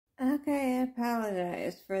Okay, I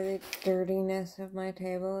apologize for the dirtiness of my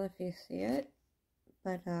table if you see it.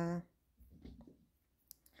 But, I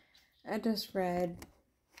just read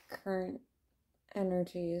current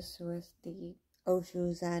energies with the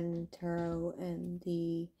Osho Zen Tarot and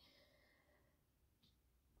the,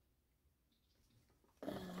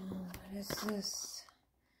 what is this?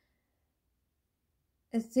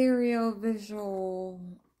 Ethereal Visual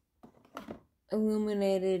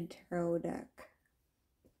Illuminated Tarot deck.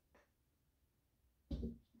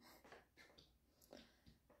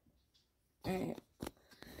 Alright.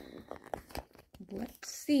 Let's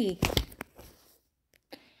see.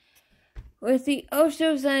 With the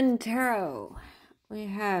Osho Zen Tarot, we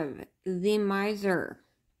have the Miser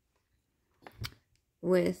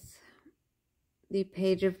with the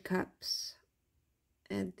Page of Cups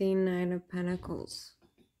and the Nine of Pentacles.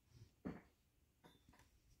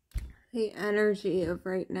 The energy of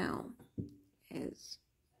right now is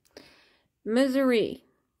misery.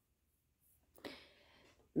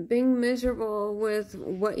 Being miserable with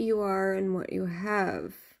what you are and what you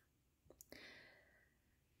have.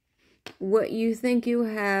 What you think you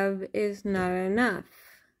have is not enough.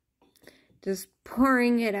 Just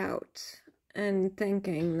pouring it out and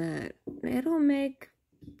thinking that it'll make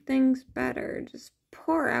things better. Just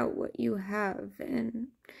pour out what you have and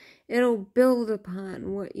it'll build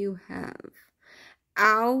upon what you have.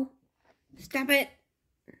 Ow! Stop it!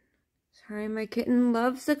 Sorry, my kitten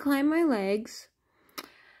loves to climb my legs.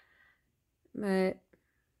 But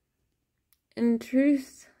in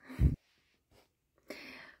truth,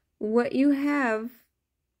 what you have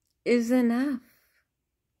is enough.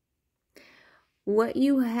 What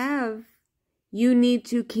you have, you need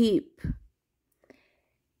to keep.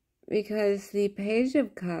 Because the Page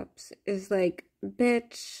of Cups is like,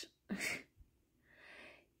 bitch.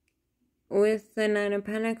 With the Nine of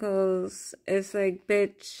Pentacles, it's like,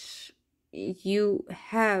 bitch, you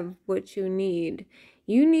have what you need.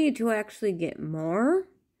 You need to actually get more.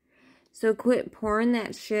 So quit pouring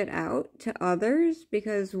that shit out to others,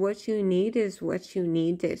 because what you need is what you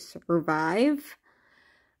need to survive.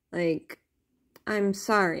 Like, I'm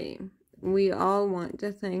sorry. We all want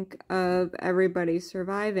to think of everybody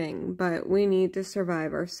surviving, but we need to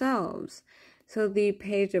survive ourselves. So the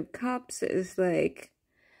Page of Cups is like,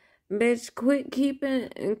 bitch, quit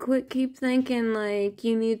thinking like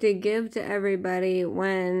you need to give to everybody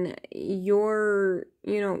when your,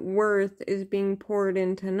 worth is being poured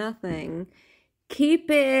into nothing. Keep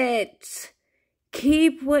it.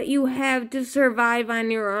 Keep what you have to survive on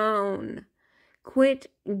your own. Quit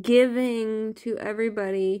giving to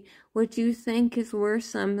everybody what you think is worth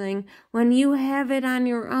something when you have it on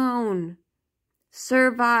your own.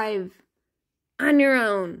 Survive on your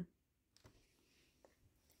own.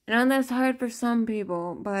 I know that's hard for some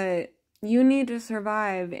people, but you need to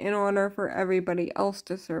survive in order for everybody else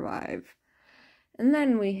to survive. And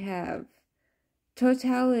then we have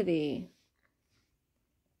totality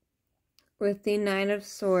with the Nine of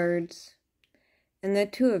Swords and the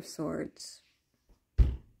Two of Swords.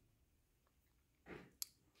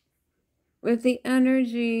 With the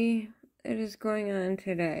energy that is going on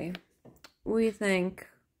today, we think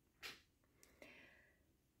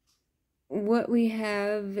what we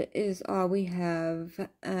have is all we have,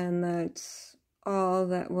 and that's all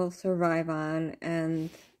that we'll survive on, and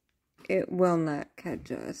it will not catch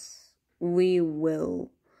us. We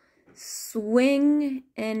will swing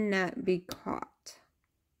and not be caught.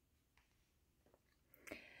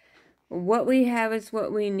 What we have is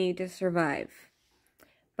what we need to survive.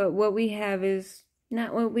 But what we have is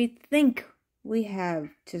not what we think we have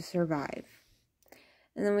to survive.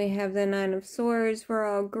 And then we have the Nine of Swords. We're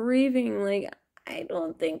all grieving, like, I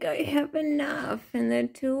don't think I have enough. And the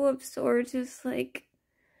Two of Swords is like,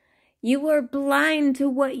 you are blind to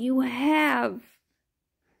what you have.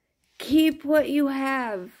 Keep what you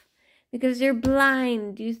have. Because you're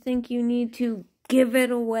blind. You think you need to give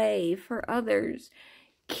it away for others.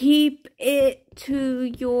 Keep it to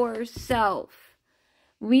yourself.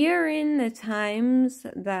 We are in the times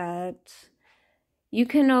that you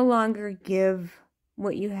can no longer give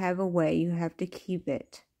what you have away. You have to keep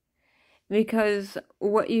it. Because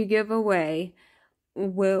what you give away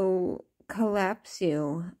will collapse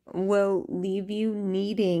you, will leave you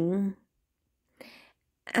needing,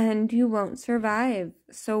 and you won't survive.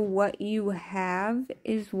 So what you have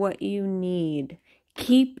is what you need.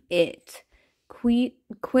 Keep it.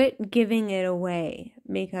 Quit giving it away,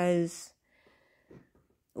 because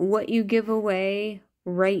what you give away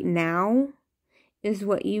right now is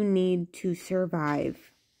what you need to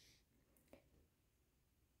survive.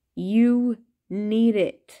 You need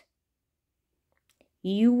it.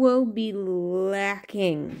 You will be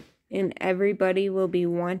lacking and everybody will be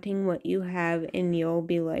wanting what you have, and you'll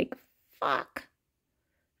be like, fuck,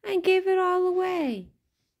 I gave it all away.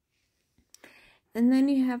 And then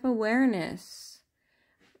you have awareness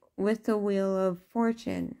with the Wheel of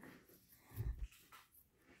Fortune.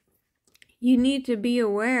 You need to be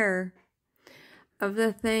aware of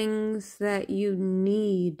the things that you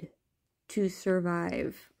need to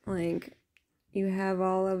survive. Like, you have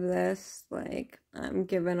all of this, like, I'm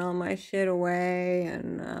giving all my shit away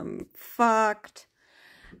and I'm fucked.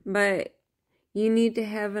 But you need to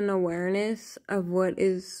have an awareness of what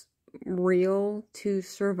is real to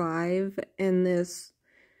survive in this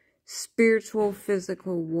spiritual,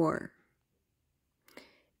 physical war.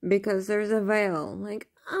 Because there's a veil. Like,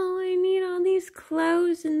 oh, I need all these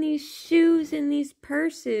clothes and these shoes and these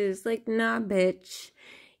purses. Like, nah, bitch.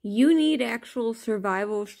 You need actual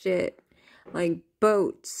survival shit. Like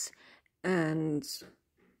boats and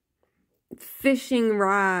fishing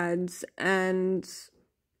rods and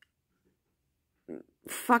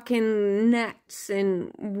fucking nets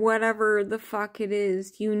and whatever the fuck it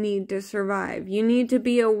is you need to survive. You need to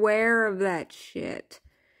be aware of that shit.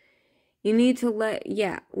 You need to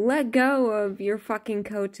let go of your fucking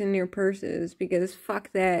coats and your purses, because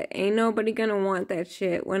fuck that. Ain't nobody gonna want that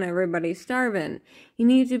shit when everybody's starving. You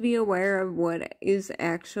need to be aware of what is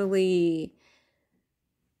actually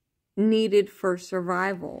needed for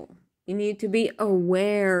survival. You need to be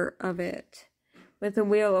aware of it. With the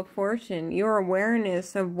Wheel of Fortune, your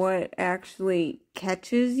awareness of what actually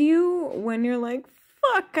catches you when you're like,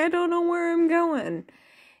 fuck, I don't know where I'm going,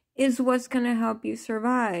 is what's gonna help you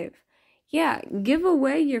survive. Yeah, give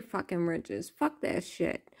away your fucking riches. Fuck that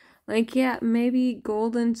shit. Like, yeah, maybe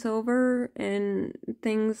gold and silver and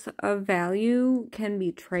things of value can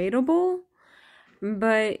be tradable,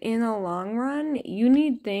 but in the long run, you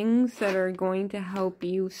need things that are going to help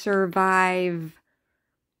you survive.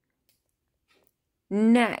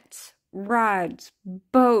 Nets, rods,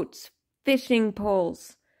 boats, fishing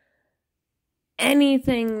poles,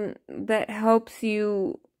 anything that helps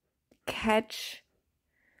you catch,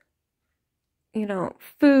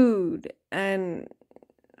 food. And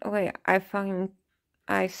wait,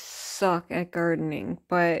 I suck at gardening,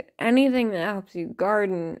 but anything that helps you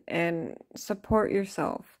garden and support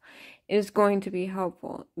yourself is going to be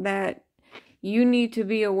helpful. That you need to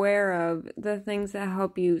be aware of the things that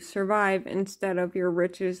help you survive instead of your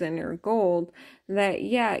riches and your gold. That,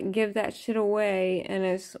 yeah, give that shit away and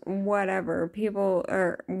it's whatever. People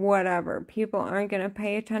aren't going to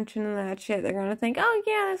pay attention to that shit. They're going to think, oh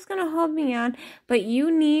yeah, that's going to hold me on. But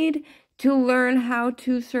you need to learn how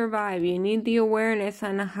to survive. You need the awareness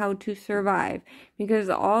on how to survive. Because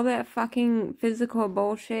all that fucking physical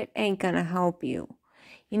bullshit ain't going to help you.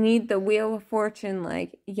 You need the Wheel of Fortune,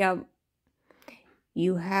 like, yep.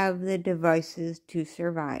 You have the devices to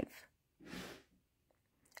survive.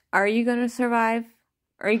 Are you going to survive?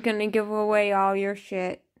 Are you going to give away all your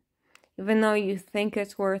shit? Even though you think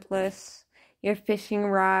it's worthless? Your fishing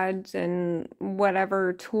rods and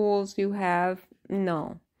whatever tools you have?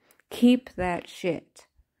 No. Keep that shit.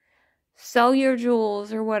 Sell your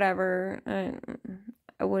jewels or whatever.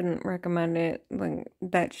 I wouldn't recommend it. Like,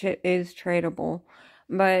 that shit is tradable.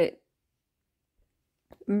 But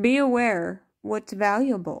be aware what's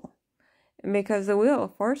valuable, because the Wheel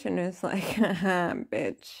of Fortune is like,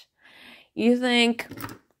 bitch, you think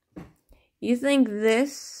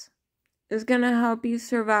this is gonna help you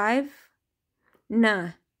survive? Nah,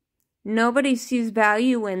 nobody sees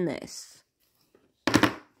value in this.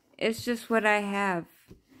 It's just what I have.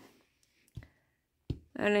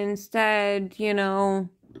 And instead,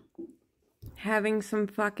 having some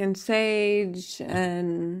fucking sage,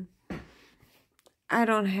 and I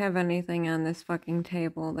don't have anything on this fucking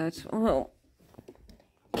table that's,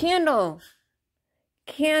 candles.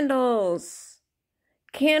 Candles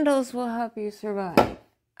will help you survive.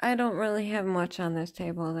 I don't really have much on this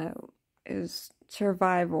table that is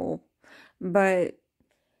survival, but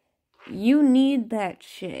you need that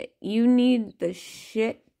shit. You need the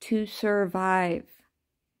shit to survive.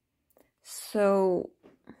 So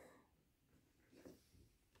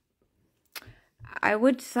I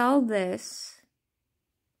would sell this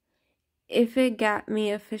if it got me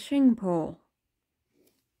a fishing pole.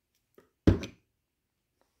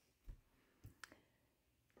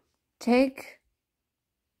 Take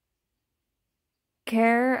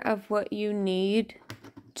care of what you need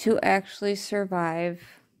to actually survive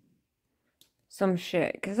some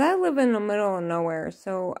shit. Because I live in the middle of nowhere,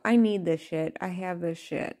 so I need this shit. I have this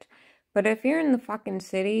shit. But if you're in the fucking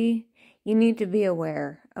city, you need to be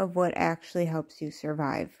aware of what actually helps you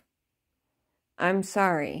survive. I'm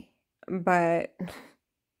sorry, but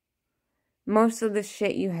most of the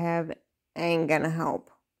shit you have ain't gonna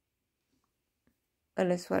help. But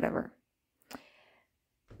it's whatever.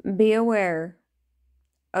 Be aware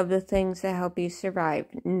of the things that help you survive.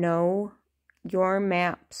 Know your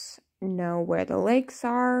maps. Know where the lakes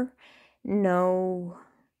are. Know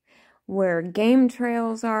where game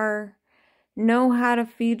trails are. Know how to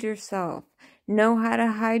feed yourself. Know how to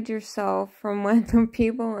hide yourself from when the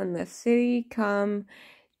people in the city come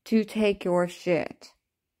to take your shit.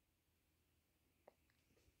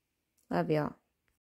 Love y'all.